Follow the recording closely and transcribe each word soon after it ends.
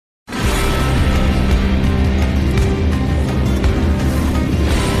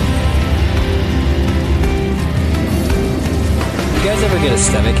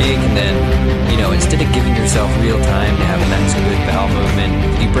stomachache, and then, instead of giving yourself real time to have a nice, good bowel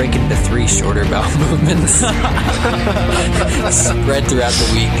movement, you break into 3 shorter bowel movements spread throughout the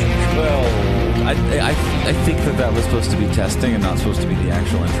week. Well, I think that was supposed to be testing and not supposed to be the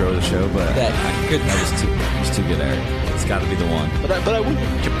actual intro of the show, but that was too good, Eric. It's got to be the one. But I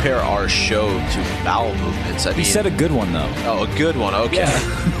wouldn't compare our show to bowel movements. He said a good one, though. Oh, a good one. Okay.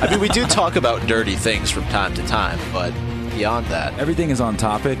 Yeah. I mean, we do talk about dirty things from time to time, but beyond that, everything is on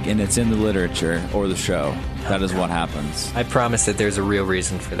topic and it's in the literature or the show. That is what happens. I promise that there's a real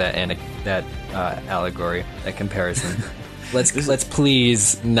reason for that allegory, that comparison. Let's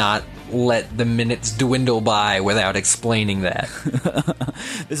please not let the minutes dwindle by without explaining that.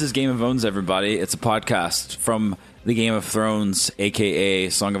 This is Game of Thrones, everybody. It's a podcast from the Game of Thrones, a.k.a.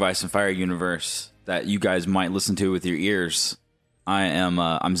 Song of Ice and Fire universe that you guys might listen to with your ears.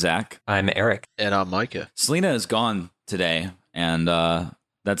 I'm Zach. I'm Eric. And I'm Micah. Selena is gone today, and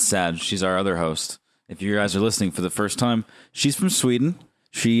that's sad. She's our other host. If you guys are listening for the first time, she's from Sweden.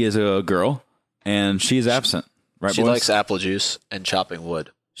 She is a girl, and she is absent. Right, she boys? likes apple juice and chopping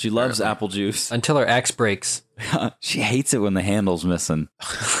wood. She loves apple juice. Until her axe breaks. She hates it when the handle's missing.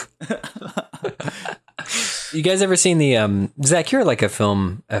 You guys ever seen the... Zach, you're like a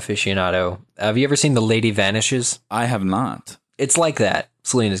film aficionado. Have you ever seen The Lady Vanishes? I have not. It's like that.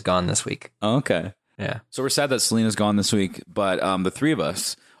 Selena's gone this week. Oh, okay. Yeah. So we're sad that Selena's gone this week, but the 3 of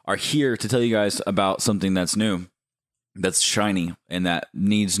us are here to tell you guys about something that's new, that's shiny, and that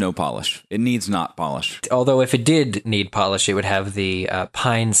needs no polish. It needs not polish. Although if it did need polish, it would have the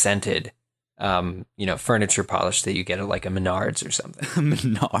pine-scented, furniture polish that you get at like a Menards or something.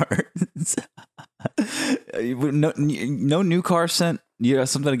 Menards? No new car scent? You have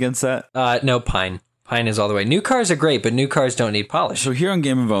something against that? No, pine. Pine is all the way. New cars are great, but new cars don't need polish. So here on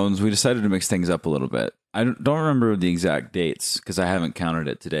Game of Thrones, we decided to mix things up a little bit. I don't remember the exact dates because I haven't counted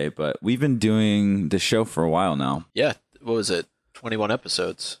it today, but we've been doing the show for a while now. Yeah. What was it? 21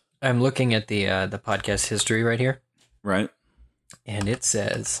 episodes. I'm looking at the podcast history right here. Right. And it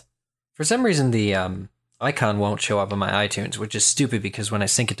says, for some reason, the icon won't show up on my iTunes, which is stupid because when I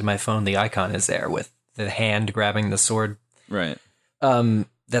sync it to my phone, the icon is there with the hand grabbing the sword. Right.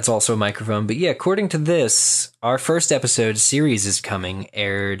 That's also a microphone. But yeah, according to this, our first episode series is coming,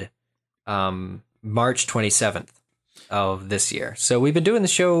 aired March 27th of this year. So we've been doing the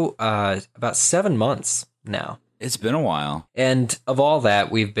show about 7 months now. It's been a while. And of all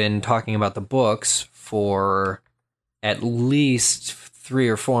that, we've been talking about the books for at least 3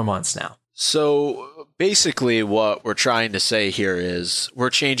 or 4 months now. So basically what we're trying to say here is we're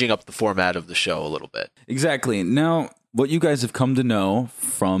changing up the format of the show a little bit. Exactly. Now, what you guys have come to know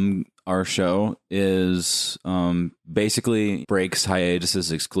from our show is basically breaks, hiatuses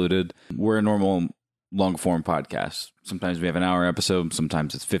excluded. We're a normal long-form podcast. Sometimes we have an hour episode.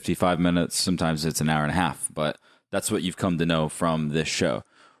 Sometimes it's 55 minutes. Sometimes it's an hour and a half. But that's what you've come to know from this show.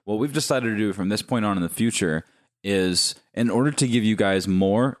 What we've decided to do from this point on in the future is, in order to give you guys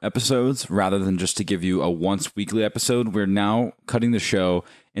more episodes rather than just to give you a once weekly episode, we're now cutting the show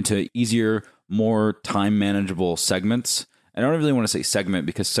into easier, more time manageable segments. I don't really want to say segment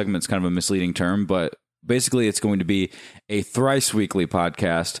because segment's kind of a misleading term, but basically it's going to be a thrice weekly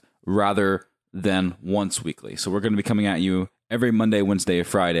podcast rather than once weekly. So we're going to be coming at you every Monday, Wednesday, or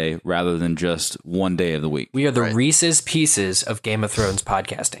Friday rather than just one day of the week. We are the Reese's Pieces of Game of Thrones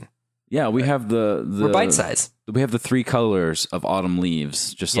podcasting. Yeah, we have the we're bite size. We have the 3 colors of autumn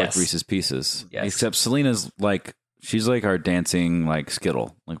leaves, just like Reese's Pieces. Yes. Except Selena's like, she's like our dancing like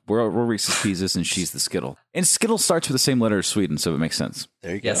Skittle. Like we're Reese's Pieces and she's the Skittle. And Skittle starts with the same letter as Sweden, so it makes sense.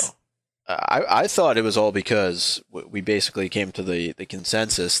 There you go. I thought it was all because we basically came to the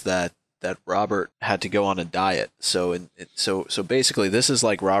consensus that Robert had to go on a diet. So basically this is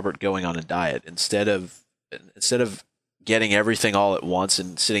like Robert going on a diet. Instead of getting everything all at once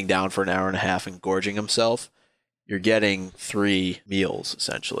and sitting down for an hour and a half and gorging himself, you're getting 3 meals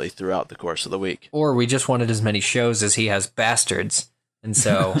essentially throughout the course of the week. Or we just wanted as many shows as he has bastards, and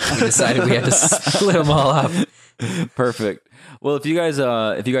so we decided we had to split them all up. Perfect. Well, if you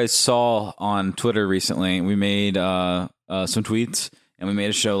guys saw on Twitter recently, we made some tweets and we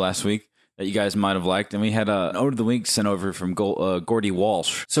made a show last week that you guys might have liked, and we had an Ode of the Week sent over from Gordy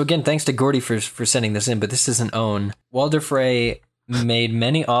Walsh. So again, thanks to Gordy for sending this in, but this isn't own. Walder Frey made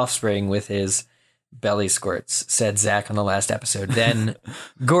many offspring with his belly squirts, said Zach on the last episode. Then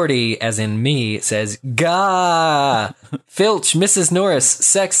Gordy, as in me, says, Gah! Filch, Mrs. Norris,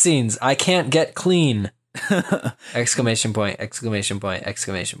 sex scenes, I can't get clean. Exclamation point, exclamation point,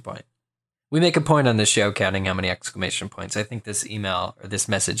 exclamation point. We make a point on this show counting how many exclamation points. I think this email or this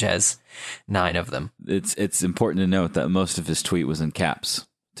message has 9 of them. It's important to note that most of his tweet was in caps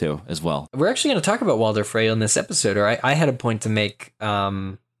too, as well. We're actually going to talk about Walder Frey on this episode, or I had a point to make.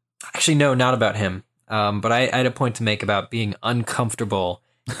 Actually, no, not about him. But I had a point to make about being uncomfortable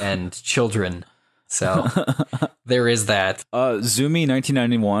and children. So there is that.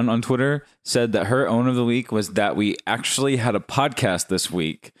 Zumi1991 on Twitter said that her own of the week was that we actually had a podcast this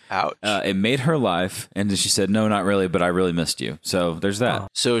week. Ouch. It made her laugh, and she said, "No, not really, but I really missed you." So there's that.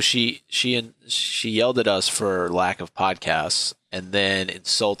 So she yelled at us for lack of podcasts, and then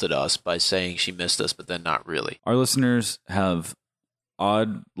insulted us by saying she missed us, but then not really. Our listeners have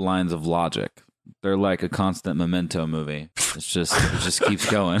odd lines of logic. They're like a constant Memento movie. It just keeps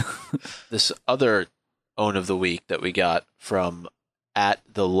going. This other own of the week that we got from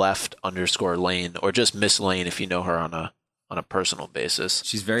 @the_left_lane, or just Miss Lane if you know her on a personal basis.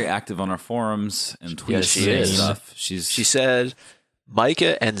 She's very active on our forums and tweets Yes, she and is. stuff. She said,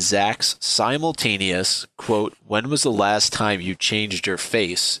 Micah and Zach's simultaneous, quote, "When was the last time you changed your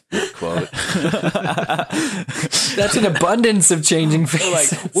face?" quote. That's an abundance of changing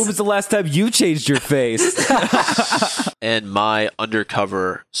faces. Like, when was the last time you changed your face? And my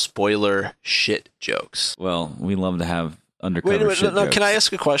undercover spoiler shit jokes. Well, we love to have undercover Wait, shit no, jokes. can I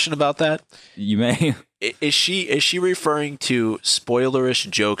ask a question about that? You may. Is she referring to spoilerish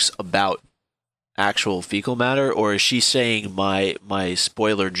jokes about actual fecal matter, or is she saying my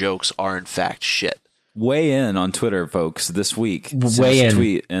spoiler jokes are in fact shit? Weigh in on Twitter, folks, this week. Weigh in.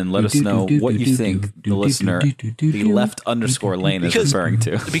 Tweet and let us know what you think the listener, the left_lane is referring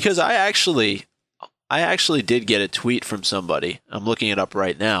to. Because I actually did get a tweet from somebody. I'm looking it up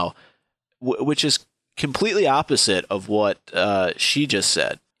right now, which is completely opposite of what she just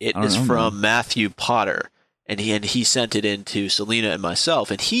said. It is from Matthew Potter, and he sent it in to Selena and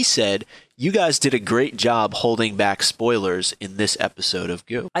myself, and he said, "You guys did a great job holding back spoilers in this episode of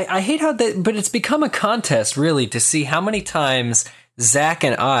Goop." I hate how that, but it's become a contest really to see how many times Zach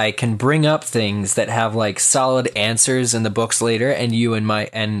and I can bring up things that have like solid answers in the books later, and you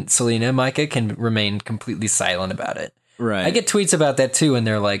and Selena and Micah can remain completely silent about it. Right. I get tweets about that too, and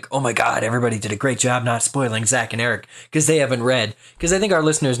they're like, "Oh my God, everybody did a great job not spoiling Zach and Eric because they haven't read." Because I think our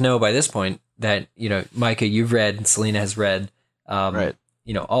listeners know by this point that, you know, Micah, you've read, and Selena has read, Right.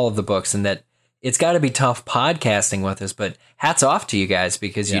 you know, all of the books, and that it's got to be tough podcasting with us. But hats off to you guys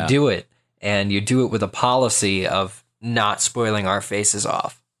because you do it, and you do it with a policy of not spoiling our faces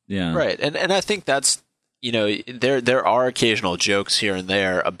off. Yeah. Right. And I think that's, you know, there are occasional jokes here and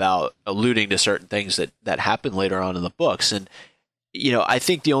there about alluding to certain things that happen later on in the books. And, you know, I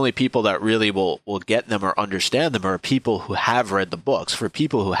think the only people that really will get them or understand them are people who have read the books. For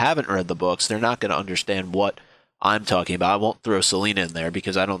people who haven't read the books, they're not going to understand what I'm talking about. I won't throw Selena in there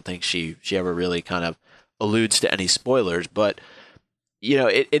because I don't think she ever really kind of alludes to any spoilers. But, you know,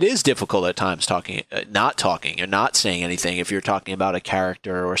 it is difficult at times not talking or not saying anything if you're talking about a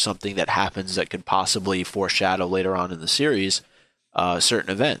character or something that happens that could possibly foreshadow later on in the series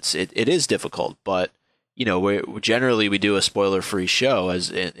certain events. It is difficult, but, you know, we generally do a spoiler-free show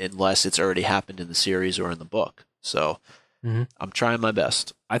unless it's already happened in the series or in the book. So I'm trying my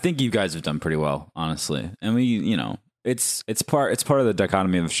best. I think you guys have done pretty well, honestly. And we, you know, it's part of the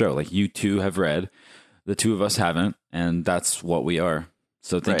dichotomy of the show. Like, you two have read, the two of us haven't, and that's what we are.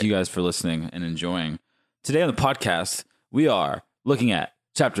 So thank you guys for listening and enjoying. Today on the podcast, we are looking at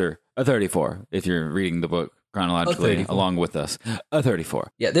chapter 34, if you're reading the book chronologically along with us.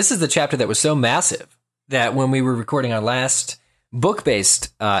 34. Yeah, this is the chapter that was so massive that when we were recording our last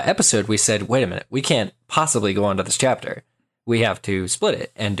book-based episode, we said, wait a minute, we can't possibly go on to this chapter. We have to split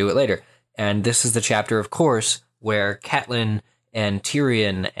it and do it later. And this is the chapter, of course, where Catelyn and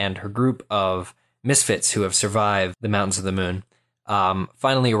Tyrion and her group of misfits who have survived the Mountains of the Moon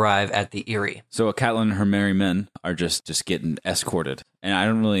finally arrive at the Eyrie. So Catelyn and her merry men are just getting escorted. And I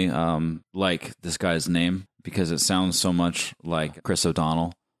don't really like this guy's name because it sounds so much like Chris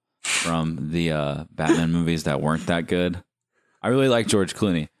O'Donnell from the Batman movies that weren't that good. I really like George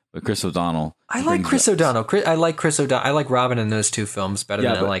Clooney, but Chris O'Donnell... I like Chris O'Donnell. I like Chris O'Donnell. I like Robin in those two films better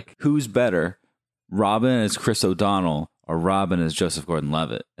than I like... Who's better? Robin as Chris O'Donnell or Robin as Joseph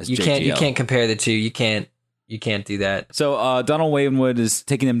Gordon-Levitt as You JGL? can't compare the two. You can't do that. So Donald Wavenwood is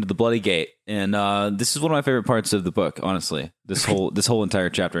taking him to the Bloody Gate, and this is one of my favorite parts of the book. Honestly, this whole entire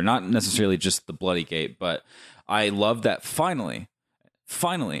chapter, not necessarily just the Bloody Gate, but I love that finally,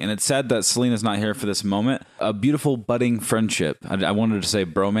 and it's sad that Selena's not here for this moment. A beautiful budding friendship. I wanted to say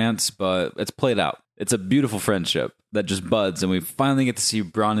bromance, but it's played out. It's a beautiful friendship that just buds, and we finally get to see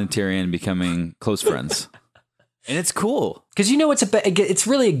Bronn and Tyrion becoming close friends. And it's cool. Because it's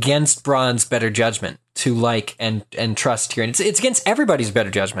really against Bronn's better judgment to like and trust Tyrion. It's against everybody's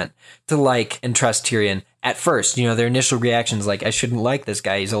better judgment to like and trust Tyrion at first. Their initial reactions like, I shouldn't like this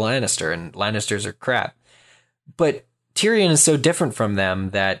guy. He's a Lannister, and Lannisters are crap. But Tyrion is so different from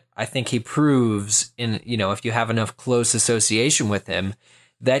them that I think he proves if you have enough close association with him,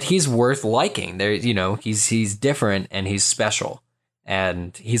 that he's worth liking. He's different and he's special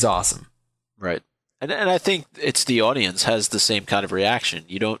and he's awesome. Right. And I think it's the audience has the same kind of reaction.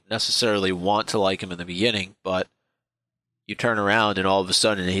 You don't necessarily want to like him in the beginning, but you turn around and all of a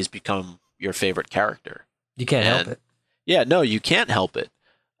sudden he's become your favorite character. You can't help it. Yeah, no, you can't help it.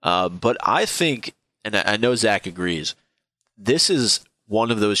 But I think, and I know Zach agrees, this is one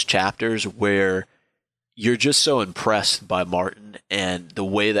of those chapters where you're just so impressed by Martin and the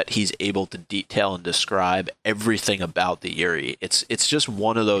way that he's able to detail and describe everything about the Eyrie. It's just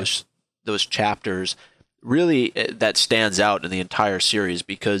one of those chapters really that stands out in the entire series,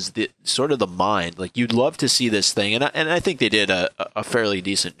 because the sort of the mind, like, you'd love to see this thing, and I think they did a fairly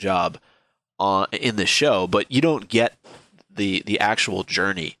decent job in the show, but you don't get the actual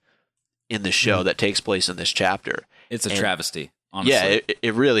journey in the show that takes place in this chapter. It's a travesty, honestly. Yeah,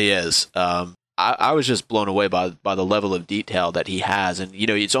 it really is. I was just blown away by the level of detail that he has, and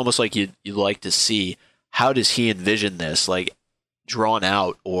it's almost like you'd like to see, how does he envision this, like, drawn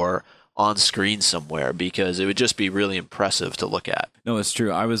out or on screen somewhere, because it would just be really impressive to look at. No, it's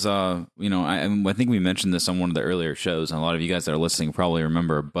true. I was, I think we mentioned this on one of the earlier shows, and a lot of you guys that are listening probably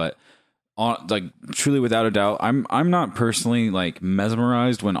remember, but truly, without a doubt, I'm not personally like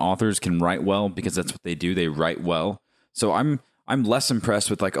mesmerized when authors can write well, because that's what they do. They write well. So I'm less impressed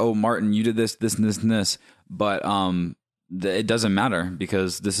with like, oh, Martin, you did this, this, and this, and this, but it doesn't matter,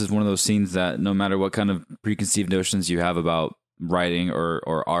 because this is one of those scenes that no matter what kind of preconceived notions you have about writing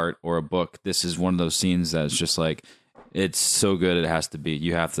or art or a book, this is one of those scenes that's just like, it's so good it has to be.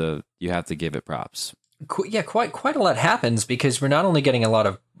 You have to give it props. Yeah, quite a lot happens, because we're not only getting a lot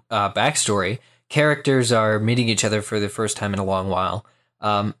of backstory, characters are meeting each other for the first time in a long while,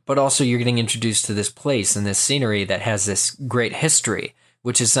 but also you're getting introduced to this place and this scenery that has this great history,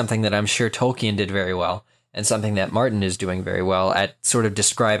 which is something that I'm sure Tolkien did very well, and something that Martin is doing very well at sort of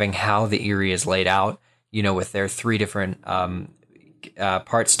describing how the Eyrie is laid out, with their three different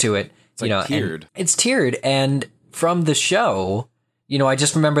parts to it. It's like tiered. It's tiered, and from the show, I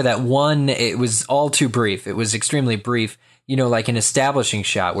just remember that one, it was all too brief. It was extremely brief, like an establishing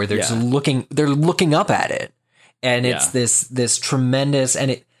shot where they're just looking up at it. And it's this tremendous,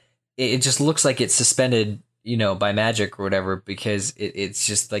 and it just looks like it's suspended, by magic or whatever, because it's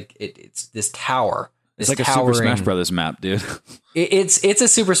just like, it's this tower. It's like a Super Smash Brothers map, dude. It's a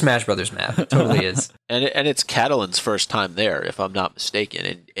Super Smash Brothers map. It totally is. And it's Catelyn's first time there, if I'm not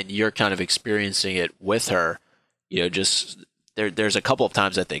mistaken, and you're kind of experiencing it with her. Just there's a couple of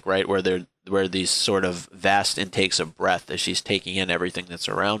times, I think, right, where these sort of vast intakes of breath as she's taking in everything that's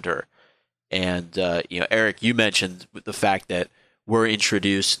around her. And Eric, you mentioned the fact that we're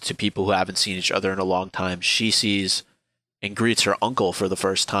introduced to people who haven't seen each other in a long time. She sees and greets her uncle for the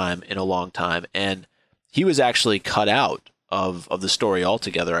first time in a long time, and he was actually cut out of the story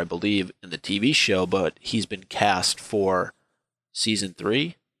altogether, I believe, in the TV show, but he's been cast for season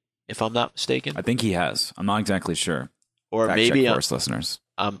 3, if I'm not mistaken. I think he has. I'm not exactly sure. Or Fact maybe check for us listeners.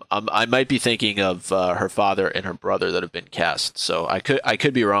 I might be thinking of her father and her brother that have been cast, so I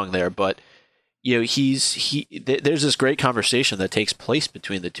could be wrong there. But there's this great conversation that takes place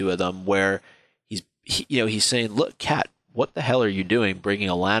between the two of them where he's saying, "Look, Kat, what the hell are you doing, bringing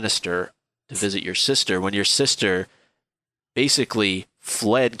a Lannister to visit your sister when your sister basically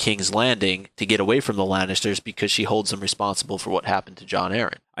fled King's Landing to get away from the Lannisters because she holds them responsible for what happened to Jon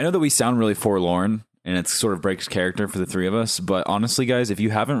Arryn?" I know that we sound really forlorn, and it sort of breaks character for the three of us, but honestly, guys, if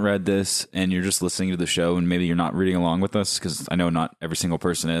you haven't read this and you're just listening to the show and maybe you're not reading along with us, because I know not every single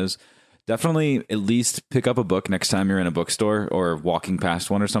person is, definitely at least pick up a book next time you're in a bookstore or walking past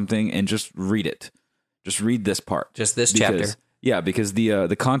one or something and just read it. Just read this part. Just this chapter. Yeah, because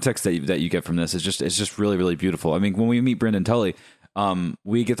the context that you get from this is just really, really beautiful. I mean, when we meet Brynden Tully,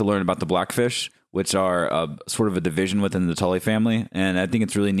 we get to learn about the Blackfish, which are sort of a division within the Tully family, and I think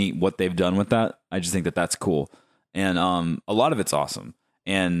it's really neat what they've done with that. I just think that that's cool, and a lot of it's awesome.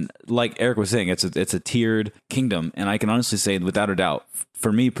 And like Eric was saying, it's a tiered kingdom, and I can honestly say, without a doubt,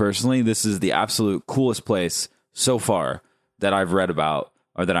 for me personally, this is the absolute coolest place so far that I've read about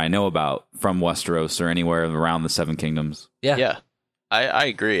or that I know about from Westeros or anywhere around the Seven Kingdoms. Yeah, I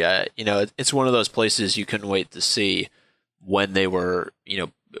agree. It's one of those places you couldn't wait to see when they were,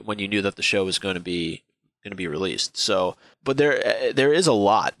 when you knew that the show was going to be released. So, but there is a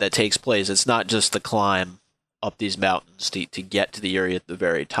lot that takes place. It's not just the climb up these mountains to get to the area at the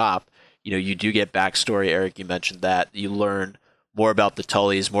very top. You do get backstory. Eric, you mentioned that. You learn more about the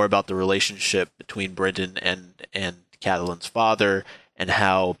Tullys, more about the relationship between Brynden and Catelyn's father, and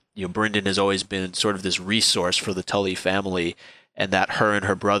how Brynden has always been sort of this resource for the Tully family, and that her and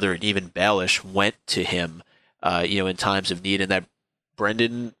her brother and even Baelish went to him, in times of need, and that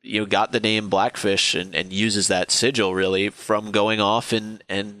Brynden, got the name Blackfish and uses that sigil really from going off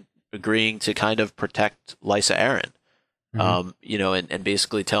and agreeing to kind of protect Lysa Arryn, and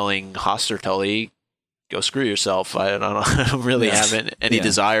basically telling Hoster Tully, go screw yourself. I don't really have any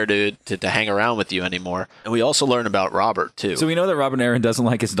desire to hang around with you anymore. And we also learn about Robert too. So we know that Robert Arryn doesn't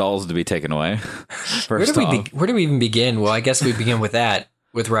like his dolls to be taken away. Where do we even begin? Well, I guess we begin with that,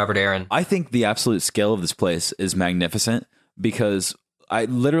 with Robert Arryn. I think the absolute scale of this place is magnificent because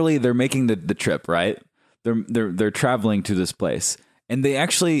they're making the trip, right? They're traveling to this place. And they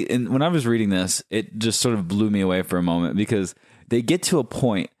actually, and when I was reading this, it just sort of blew me away for a moment because they get to a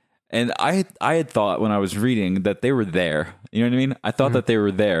point. And I had thought when I was reading that they were there. You know what I mean? I thought that they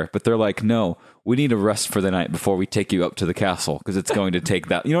were there, but they're like, no, we need a rest for the night before we take you up to the castle because it's going to take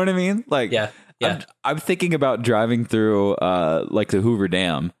that. You know what I mean? Like, yeah. I'm thinking about driving through like the Hoover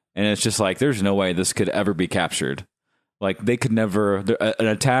Dam, and it's just like, there's no way this could ever be captured. Like they could never, an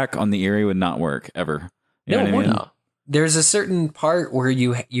attack on the Eyrie would not work ever. You know what I mean? No. There's a certain part where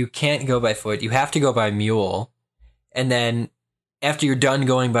you can't go by foot. You have to go by mule, and then after you're done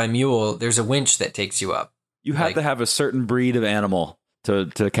going by mule, there's a winch that takes you up. You have to have a certain breed of animal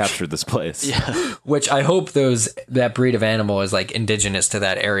to capture this place. Yeah. Which I hope that breed of animal is like indigenous to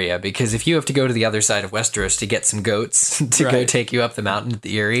that area, because if you have to go to the other side of Westeros to get some goats to go take you up the mountain at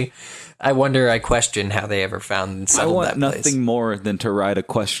the Eyrie, I question how they ever found and settled that place. I want nothing more than to ride a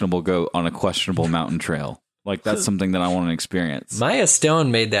questionable goat on a questionable mountain trail. Like that's something that I want to experience. Maya Stone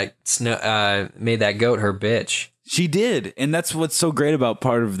made that goat her bitch. She did, and that's what's so great about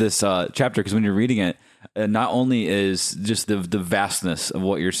part of this chapter, because when you're reading it, not only is just the vastness of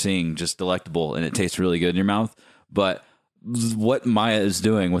what you're seeing just delectable and it tastes really good in your mouth, but what Maya is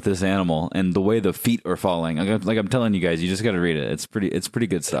doing with this animal and the way the feet are falling. Like I'm telling you guys, you just got to read it. It's pretty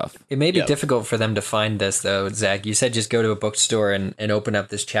good stuff. It may be difficult for them to find this, though, Zach. You said just go to a bookstore and open up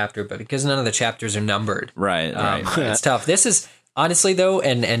this chapter, but because none of the chapters are numbered, right. It's tough. This is... Honestly, though,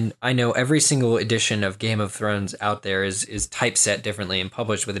 and I know every single edition of Game of Thrones out there is typeset differently and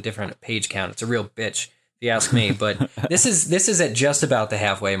published with a different page count. It's a real bitch, if you ask me. But this is at just about the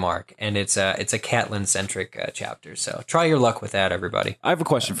halfway mark, and it's a Catelyn centric chapter. So try your luck with that, everybody. I have a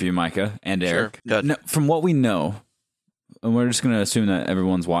question for you, Micah and Eric. Sure. No, from what we know, and we're just going to assume that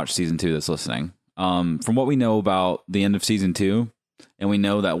everyone's watched season 2 that's listening. From what we know about the end of season 2. And we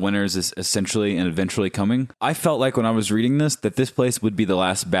know that Winters is essentially and eventually coming. I felt like when I was reading this, that this place would be the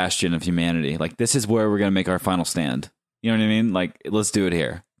last bastion of humanity. Like, this is where we're going to make our final stand. You know what I mean? Like, let's do it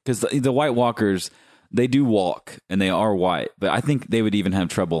here. Because the White Walkers, they do walk, and they are white. But I think they would even have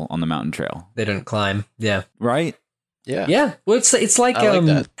trouble on the mountain trail. They didn't climb. Yeah. Right? Yeah. Yeah. Well, it's like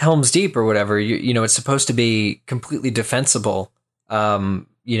that. Helm's Deep or whatever. You know, it's supposed to be completely defensible.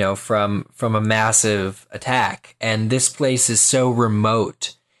 From a massive attack. And this place is so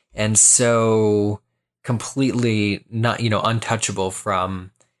remote and so completely not, untouchable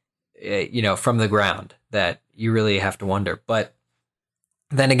from the ground that you really have to wonder. But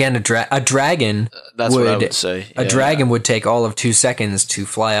then again, a dragon that's what I would say. A dragon would take all of 2 seconds to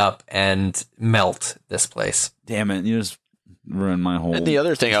fly up and melt this place. Damn it. You just ruined my whole... And the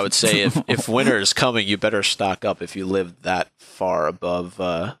other thing I would say, if winter is coming, you better stock up if you live that far above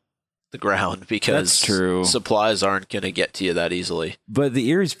the ground, because that's true. Supplies aren't going to get to you that easily. But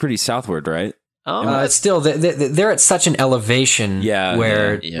the Erie's pretty southward, right? It's still they're at such an elevation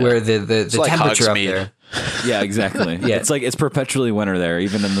where the like temperature up Hogsmeade. there. Yeah, exactly. It's like it's perpetually winter there,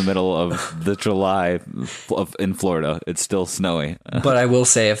 even in the middle of the July in Florida. It's still snowy. But I will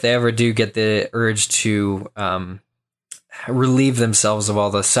say, if they ever do get the urge to relieve themselves of all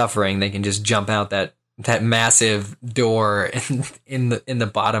the suffering, they can just jump out that massive door in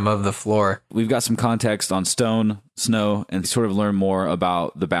the bottom of the floor. We've got some context on stone, snow, and sort of learn more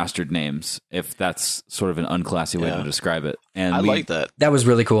about the bastard names, if that's sort of an unclassy way to describe it. And I like that. That was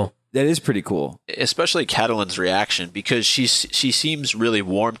really cool. That is pretty cool. Especially Catelyn's reaction, because she seems really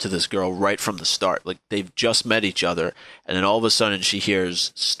warm to this girl right from the start. Like, they've just met each other, and then all of a sudden she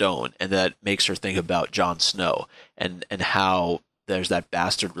hears stone, and that makes her think about Jon Snow and how there's that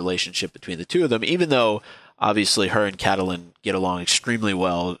bastard relationship between the two of them, even though obviously her and Catelyn get along extremely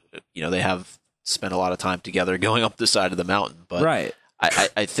well. They have spent a lot of time together going up the side of the mountain. But right.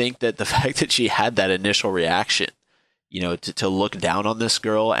 I think that the fact that she had that initial reaction, to look down on this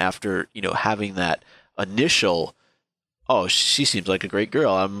girl after, having that initial, oh, she seems like a great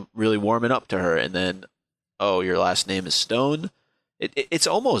girl, I'm really warming up to her, and then, oh, your last name is Stone. It's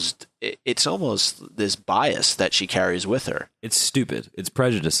almost this bias that she carries with her. It's stupid. It's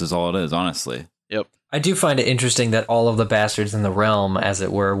prejudice is all it is, honestly. Yep. I do find it interesting that all of the bastards in the realm, as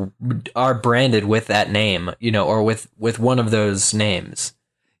it were, are branded with that name, or with one of those names.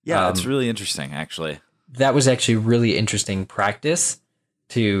 Yeah, it's really interesting, actually. That was actually really interesting practice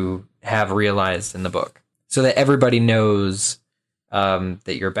to have realized in the book, so that everybody knows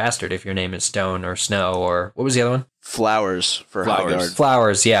that you're a bastard if your name is Stone or Snow, or what was the other one? Flowers for Flowers. Highgarden.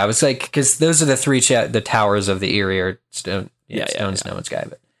 Flowers. Yeah, I was like, because those are the three the towers of the Eyrie, or Stone, Stone, Snow, and Sky,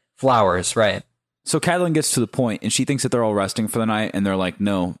 but Flowers, right? So Catelyn gets to the point, and she thinks that they're all resting for the night, and they're like,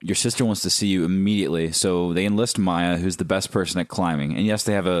 no, your sister wants to see you immediately. So they enlist Maya, who's the best person at climbing. And yes,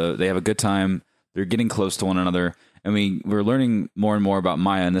 they have a good time. They're getting close to one another. And we're learning more and more about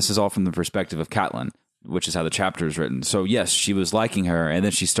Maya, and this is all from the perspective of Catelyn, which is how the chapter is written. So yes, she was liking her, and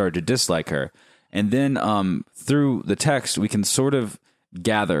then she started to dislike her. And then through the text, we can sort of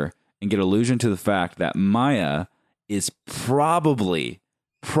gather and get allusion to the fact that Maya is probably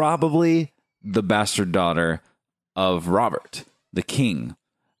the bastard daughter of Robert, the king,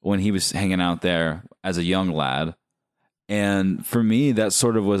 when he was hanging out there as a young lad. And for me, that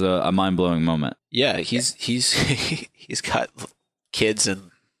sort of was a mind-blowing moment. Yeah, he's got kids in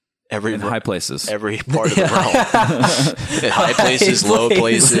every In high places. every part of the realm. In high places, low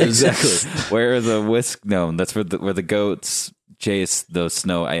places. Exactly. Where the whisk? No, that's where the goats chase the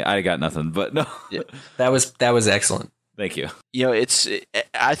snow. I got nothing, but no. Yeah. That was excellent. Thank you.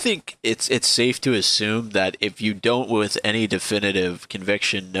 I think it's safe to assume that if you don't with any definitive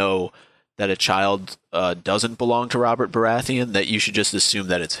conviction know that a child doesn't belong to Robert Baratheon, that you should just assume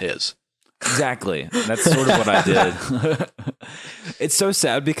that it's his. Exactly. That's sort of what I did. It's so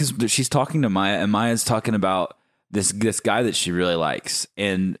sad because she's talking to Maya, and Maya's talking about this guy that she really likes.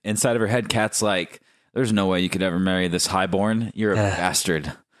 And inside of her head, Kat's like, there's no way you could ever marry this highborn. You're a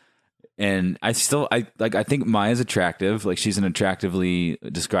bastard. And I think Maya's attractive. Like, she's an attractively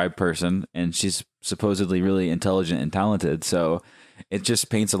described person, and she's supposedly really intelligent and talented. So it just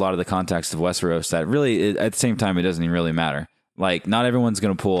paints a lot of the context of Westeros that really, at the same time, it doesn't even really matter. Like, not everyone's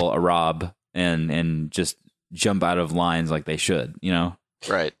going to pull a Rob and just jump out of lines like they should,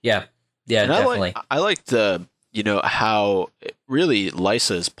 Right. Yeah, definitely. I like the, how really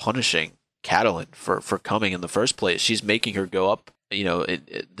Lysa is punishing Catelyn for coming in the first place. She's making her go up,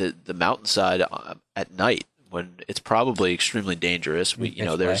 the mountainside at night when it's probably extremely dangerous.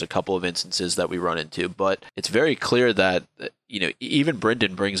 There's a couple of instances that we run into, but it's very clear that, even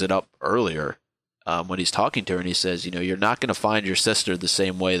Brynden brings it up earlier when he's talking to her, and he says, you're not going to find your sister the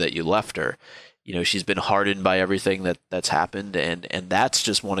same way that you left her. She's been hardened by everything that's happened, and that's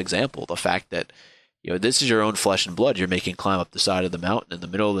just one example. The fact that, this is your own flesh and blood. You're making climb up the side of the mountain in the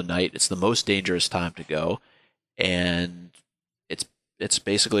middle of the night. It's the most dangerous time to go, and it's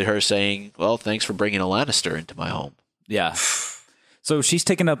basically her saying, well, thanks for bringing a Lannister into my home. Yeah. So she's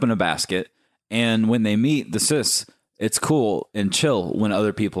taken up in a basket, and when they meet the sis, it's cool and chill when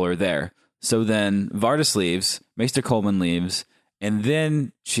other people are there. So then Vardis leaves, Maester Coleman leaves, and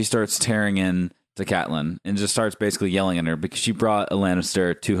then she starts tearing in to Catelyn and just starts basically yelling at her because she brought a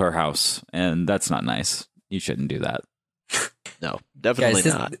Lannister to her house, and that's not nice. You shouldn't do that. No, definitely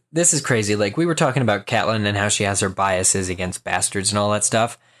Guys, not. This is crazy. Like, we were talking about Catelyn and how she has her biases against bastards and all that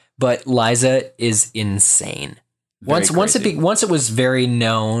stuff, but Lysa is insane. Once it was very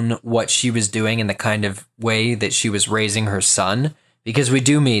known what she was doing and the kind of way that she was raising her son, because we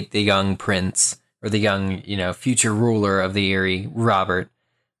do meet the young prince or the young, future ruler of the Eyrie, Robert,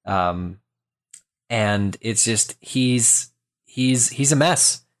 and it's just he's a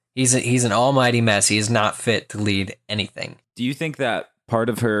mess. He's an almighty mess. He is not fit to lead anything. Do you think that part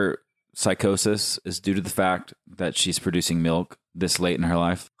of her psychosis is due to the fact that she's producing milk this late in her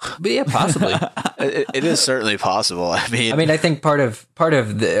life? But yeah, possibly. It is certainly possible. I mean, I think part of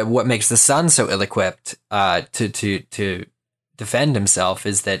what makes the son so ill-equipped to defend himself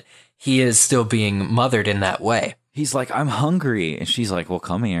is that he is still being mothered in that way. He's like, I'm hungry, and she's like, well,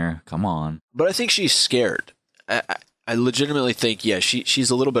 come here, come on. But I think she's scared. I legitimately think, she's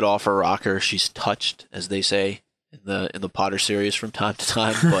a little bit off her rocker. She's touched, as they say in the Potter series from time to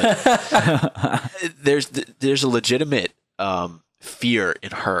time. But there's a legitimate fear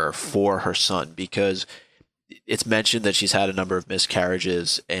in her for her son, because it's mentioned that she's had a number of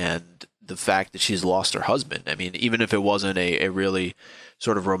miscarriages, and the fact that she's lost her husband. I mean, even if it wasn't a really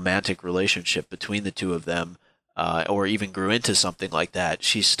sort of romantic relationship between the two of them, or even grew into something like that,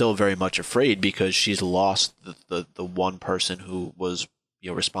 she's still very much afraid because she's lost the one person who was,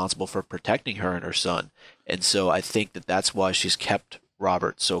 responsible for protecting her and her son. And so I think that that's why she's kept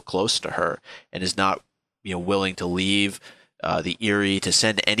Robert so close to her and is not, willing to leave the Eyrie, to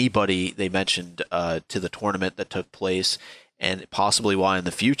send anybody they mentioned to the tournament that took place, and possibly why in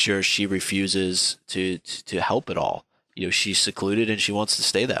the future she refuses to help at all. She's secluded and she wants to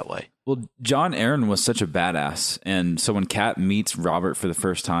stay that way. Well, John Aaron was such a badass. And so when Kat meets Robert for the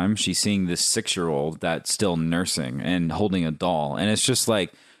first time, she's seeing this 6-year-old that's still nursing and holding a doll. And it's just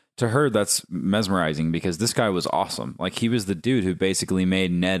like, to her, that's mesmerizing because this guy was awesome. Like, he was the dude who basically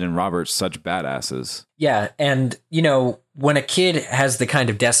made Ned and Robert such badasses. Yeah. And, when a kid has the kind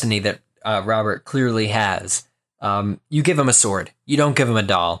of destiny that Robert clearly has, you give him a sword. You don't give him a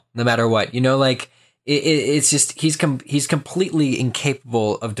doll, no matter what. It's just he's completely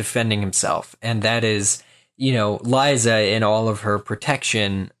incapable of defending himself, and that is, Liza, in all of her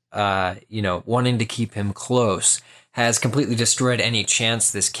protection, wanting to keep him close, has completely destroyed any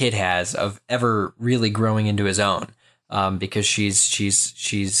chance this kid has of ever really growing into his own, because she's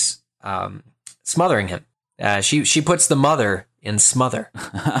smothering him. She puts the mother in smother.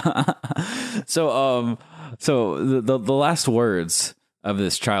 So the last words of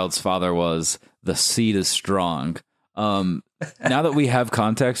this child's father was, "The seed is strong." Now that we have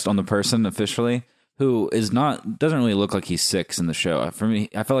context on the person officially, who doesn't really look like he's 6 in the show. For me,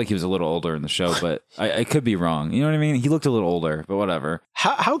 I felt like he was a little older in the show, but I could be wrong. You know what I mean? He looked a little older, but whatever.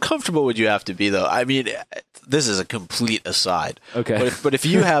 How comfortable would you have to be, though? I mean, this is a complete aside. Okay. But if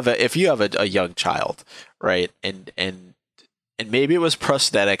you have a young child, right, and maybe it was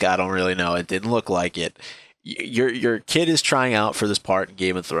prosthetic, I don't really know. It didn't look like it. Your kid is trying out for this part in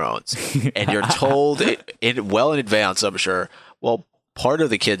Game of Thrones, and you're told well in advance, I'm sure, well, part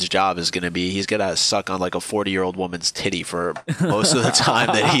of the kid's job is going to be he's going to suck on like a 40-year-old woman's titty for most of the time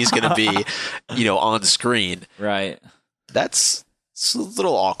that he's going to be, on screen. Right. That's a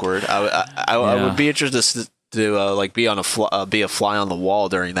little awkward. I would be interested to be a fly on the wall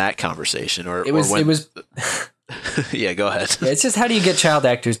during that conversation. It was. Yeah, go ahead. It's just, how do you get child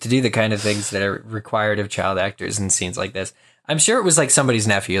actors to do the kind of things that are required of child actors in scenes like this? I'm sure it was like somebody's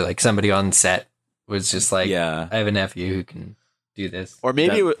nephew, like somebody on set was just like, I have a nephew who can do this. Or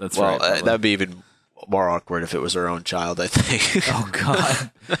maybe that would be even more awkward if it was her own child, I think. Oh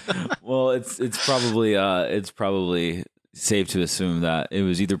God. Well, it's probably safe to assume that it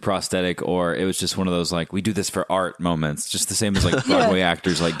was either prosthetic or it was just one of those like, we do this for art moments, just the same as like Broadway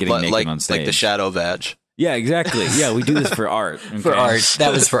actors like getting naked on stage, like the shadow badge. Yeah, exactly. Yeah, we do this for art. Okay? For art.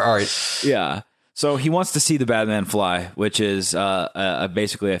 That was for art. Yeah. So he wants to see the Batman fly, which is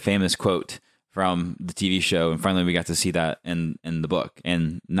basically a famous quote from the TV show. And finally we got to see that in the book.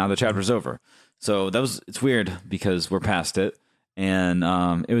 And now the chapter's over. So it's weird because we're past it. And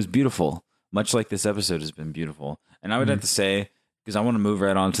it was beautiful, much like this episode has been beautiful. And I would have to say, because I want to move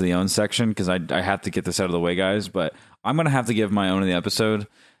right on to the own section, because I have to get this out of the way, guys. But I'm going to have to give my own of the episode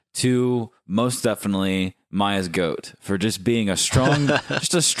to most definitely Maya's goat for just being a strong,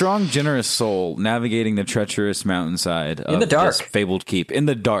 generous soul navigating the treacherous mountainside of this fabled keep in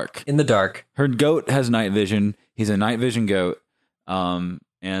the dark. In the dark. Her goat has night vision. He's a night vision goat, and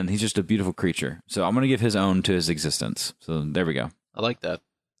he's just a beautiful creature. So I'm going to give his own to his existence. So there we go. I like that.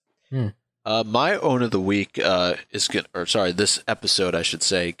 My own of the week this episode, I should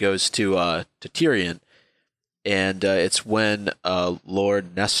say, goes to Tyrion. And it's when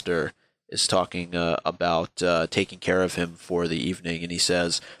Lord Nestor is talking about taking care of him for the evening, and he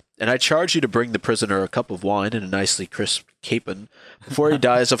says, "And I charge you to bring the prisoner a cup of wine and a nicely crisp capon before he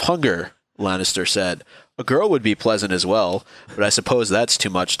dies of hunger," Lannister said. "A girl would be pleasant as well, but I suppose that's too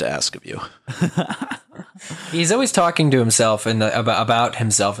much to ask of you." He's always talking to himself about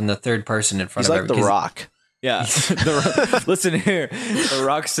himself in the third person in front of everyone. He's like The Rock. Yeah. Listen here. The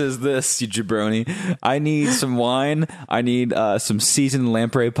Rock says this, you jabroni. "I need some wine. I need some seasoned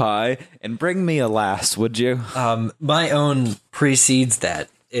lamprey pie. And bring me a lass, would you?" My own precedes that.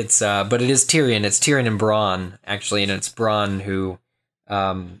 But it is Tyrion. It's Tyrion and Bronn, actually. And it's Bronn who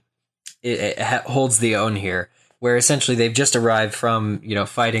holds the own here. Where essentially they've just arrived from,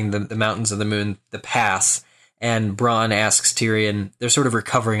 fighting the Mountains of the Moon, the pass. And Bronn asks Tyrion, they're sort of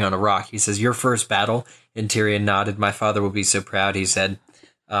recovering on a rock. He says, "Your first battle?" And Tyrion nodded. "My father will be so proud," he said.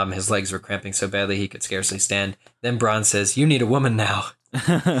 His legs were cramping so badly he could scarcely stand. Then Bronn says, "You need a woman now."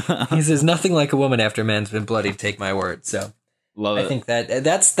 He says, "Nothing like a woman after man's been bloodied, take my word." So I think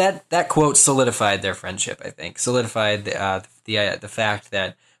that quote solidified their friendship, I think. Solidified the fact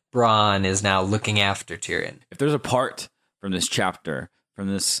that Bronn is now looking after Tyrion. If there's a part from this chapter, from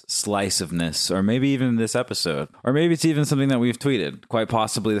this slice of ness, or maybe even this episode, or maybe it's even something that we've tweeted, quite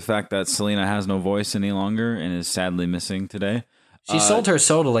possibly the fact that Selena has no voice any longer and is sadly missing today. She sold her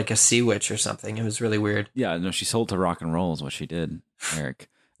soul to like a sea witch or something. It was really weird. Yeah, no, she sold to rock and roll is what she did, Eric.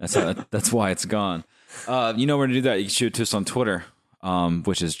 That's why it's gone. You know where to do that. You can shoot it to us on Twitter,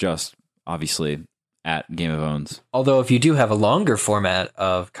 which is just obviously at Game of Owns. Although if you do have a longer format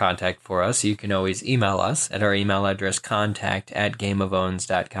of contact for us, you can always email us at our email address,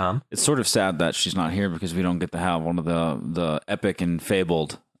 contact@gameofowns.com. It's sort of sad that she's not here because we don't get to have one of the epic and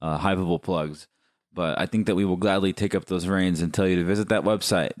fabled Hypable plugs. But I think that we will gladly take up those reins and tell you to visit that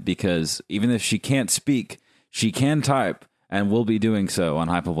website, because even if she can't speak, she can type, and will be doing so on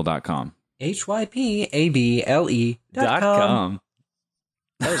hypable.com. HYPABLE.com.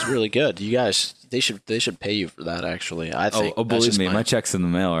 That was really good. You guys, they should pay you for that. Actually, I think. Oh, believe me, my check's in the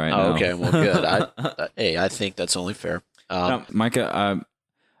mail right now. Okay, well, good. I think that's only fair. Now, Micah,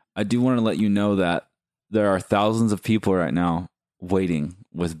 I do want to let you know that there are thousands of people right now waiting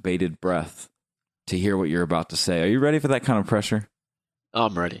with bated breath to hear what you're about to say. Are you ready for that kind of pressure?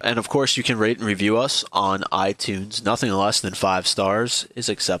 I'm ready. And of course, you can rate and review us on iTunes. Nothing less than 5 stars is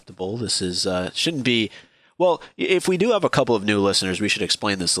acceptable. This is shouldn't be. Well, if we do have a couple of new listeners, we should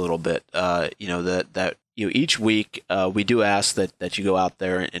explain this a little bit. Each week we do ask that you go out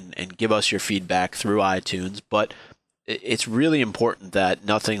there and give us your feedback through iTunes, but it's really important that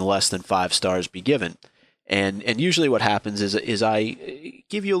nothing less than 5 stars be given. And usually what happens is I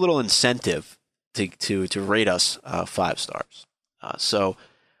give you a little incentive to rate us 5 stars.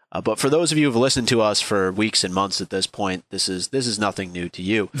 But for those of you who've listened to us for weeks and months at this point, this is nothing new to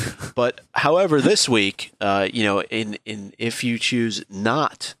you. But however, this week, if you choose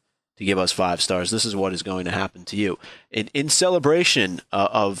not to give us 5 stars, this is what is going to happen to you. In celebration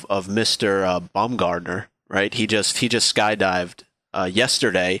of Mr. Baumgartner, right? He just skydived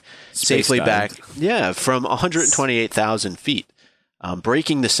yesterday, safely back, from 128,000 feet,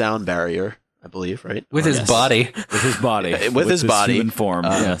 breaking the sound barrier. I believe, right? With his body. With his body. With his body. Human form,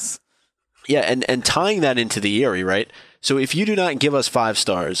 yes. Yeah, and tying that into the Erie, right? So if you do not give us 5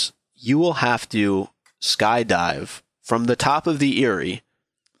 stars, you will have to skydive from the top of the Erie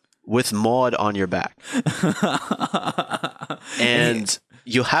with Maud on your back. And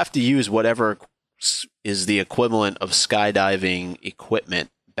you'll have to use whatever is the equivalent of skydiving equipment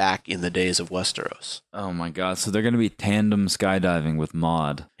back in the days of Westeros. Oh my god, so they're going to be tandem skydiving with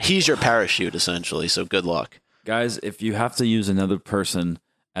Maud. He's your parachute, essentially, so good luck. Guys, if you have to use another person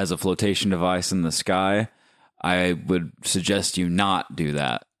as a flotation device in the sky, I would suggest you not do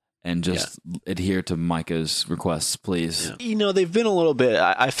that and just adhere to Micah's requests, please. Yeah. They've been a little bit,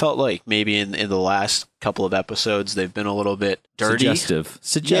 I felt like maybe in the last couple of episodes, they've been a little bit dirty.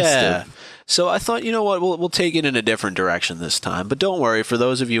 Suggestive. Yeah. So I thought, you know what, we'll take it in a different direction this time. But don't worry, for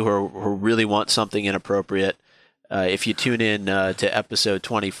those of you who really want something inappropriate, if you tune in to episode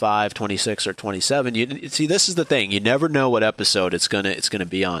 25, 26, or 27, you see, this is the thing. You never know what episode it's gonna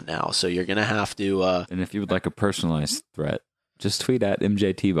be on now. So you're going to have to... and if you would like a personalized threat, just tweet at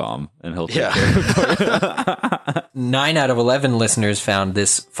MJTBomb and he'll take care of it. 9 out of 11 listeners found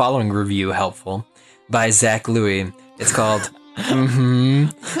this following review helpful by Zach Louie. It's called... The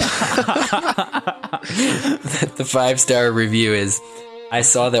 5-star review is, I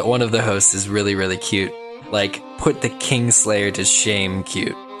saw that one of the hosts is really, really cute. Like, put the Kingslayer to shame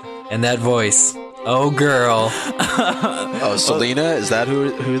cute. And that voice, oh girl. Oh, Selena? Is that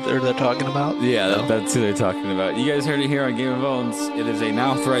who they're talking about? Yeah, that's who they're talking about. You guys heard it here on Game of Owns. It is a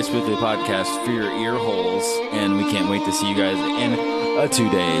now thrice weekly podcast for your ear holes, and we can't wait to see you guys in 2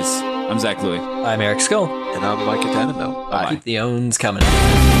 days. I'm Zach Louie. I'm Eric Skull. And I'm Micah Tannenbaum. Keep the owns coming.